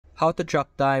How to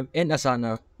track time in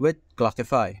Asana with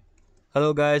Clockify.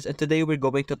 Hello guys, and today we're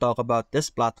going to talk about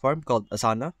this platform called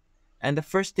Asana. And the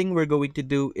first thing we're going to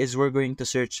do is we're going to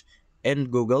search in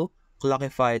Google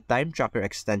Clockify time tracker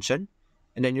extension.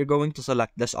 And then you're going to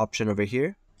select this option over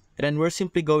here. And then we're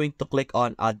simply going to click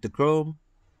on add to Chrome.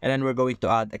 And then we're going to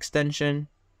add extension.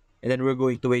 And then we're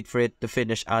going to wait for it to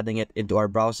finish adding it into our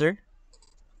browser.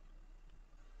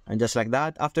 And just like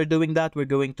that, after doing that, we're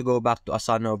going to go back to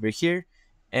Asana over here.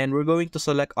 And we're going to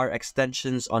select our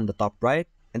extensions on the top right.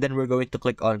 And then we're going to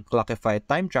click on Clockify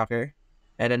Time Tracker.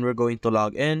 And then we're going to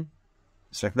log in.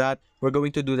 Just like that. We're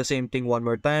going to do the same thing one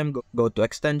more time. Go to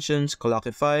Extensions,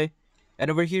 Clockify.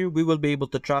 And over here, we will be able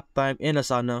to track time in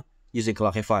Asana using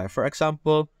Clockify. For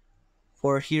example,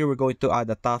 for here, we're going to add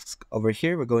a task over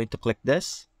here. We're going to click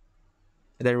this.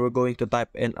 And then we're going to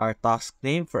type in our task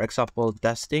name. For example,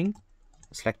 testing.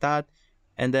 Just like that.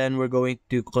 And then we're going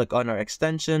to click on our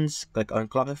extensions, click on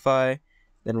Clockify.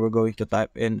 Then we're going to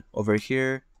type in over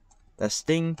here,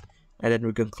 testing. And then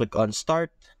we can click on start.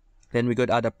 Then we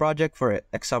could add a project, for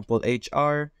example,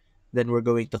 HR. Then we're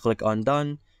going to click on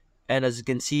done. And as you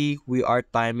can see, we are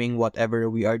timing whatever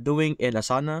we are doing in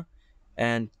Asana.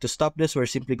 And to stop this, we're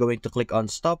simply going to click on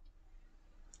stop.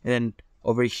 And then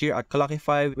over here at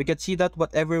Clockify, we can see that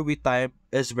whatever we type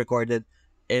is recorded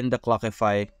in the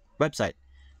Clockify website.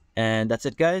 And that's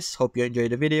it guys. Hope you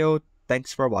enjoyed the video.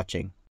 Thanks for watching.